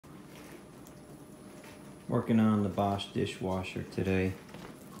Working on the Bosch dishwasher today.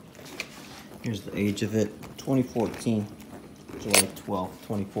 Here's the age of it, 2014, July 12th,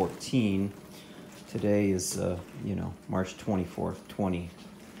 2014. Today is, March 24th,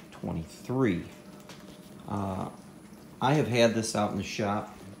 2023. I have had this out in the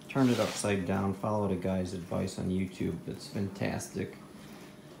shop, turned it upside down, followed a guy's advice on YouTube. It's fantastic.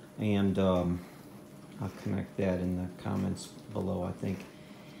 And I'll connect that in the comments below, I think.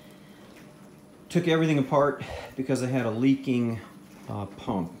 Took everything apart because I had a leaking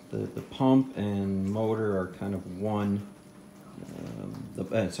pump. The pump and motor are kind of one.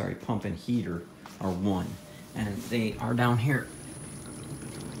 Pump and heater are one. And they are down here.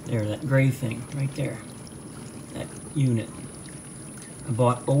 There, that gray thing right there. That unit. I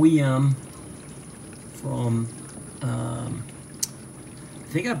bought OEM from, I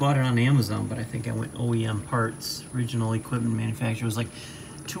think I bought it on Amazon, but I think I went OEM parts, original equipment manufacturer. It was like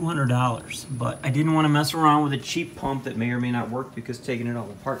 $200, but I didn't want to mess around with a cheap pump that may or may not work because taking it all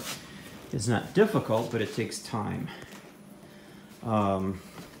apart is not difficult, but it takes time. What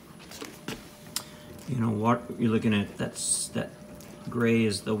you're looking at, that gray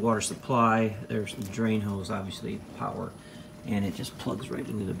is the water supply. There's the drain hose, obviously power, and it just plugs right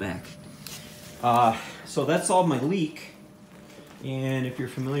into the back. So that's all my leak. And if you're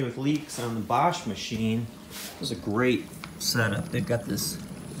familiar with leaks on the Bosch machine, this is a great setup. They've got this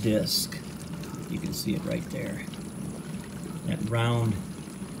disc. You can see it right there. That round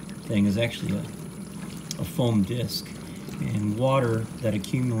thing is actually a foam disc. And water that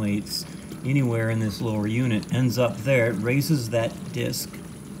accumulates anywhere in this lower unit ends up there. It raises that disc,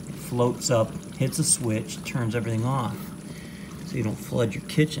 floats up, hits a switch, turns everything off. So you don't flood your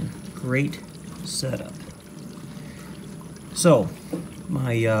kitchen. Great setup. So,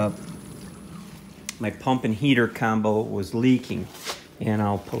 my pump and heater combo was leaking, and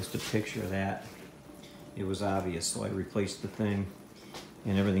I'll post a picture of that. It was obvious, so I replaced the thing,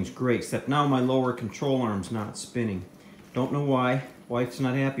 and everything's great, except now my lower control arm's not spinning. Don't know why. Wife's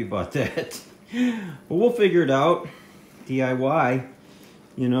not happy about that. But we'll figure it out. DIY,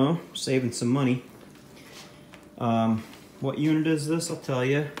 saving some money. What unit is this? I'll tell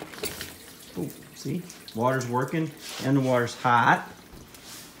you. Oh, see? Water's working, and the water's hot.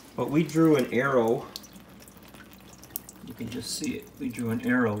 But we drew an arrow. You can just see it. We drew an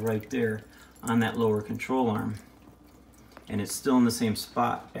arrow right there on that lower control arm. And it's still in the same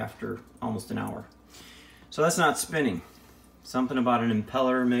spot after almost an hour. So that's not spinning. Something about an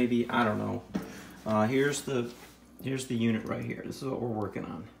impeller, maybe. I don't know. Here's the unit right here. This is what we're working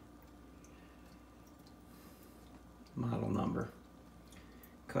on. Model number.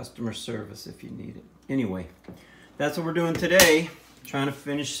 Customer service if you need it. Anyway, that's what we're doing today. Trying to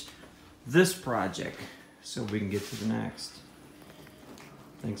finish this project so we can get to the next.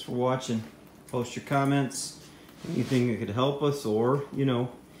 Thanks for watching. Post your comments. Anything that could help us, or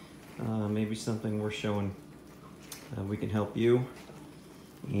maybe something we're showing we can help you.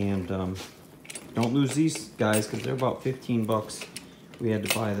 And don't lose these guys because they're about 15 bucks. We had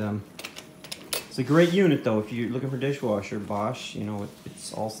to buy them. It's a great unit though. If you're looking for dishwasher, Bosch,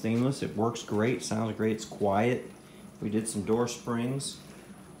 it's all stainless. It works great, sounds great, it's quiet. We did some door springs.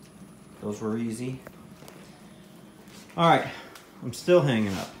 Those were easy. All right, I'm still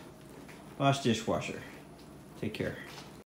hanging up. Bosch dishwasher. Take care.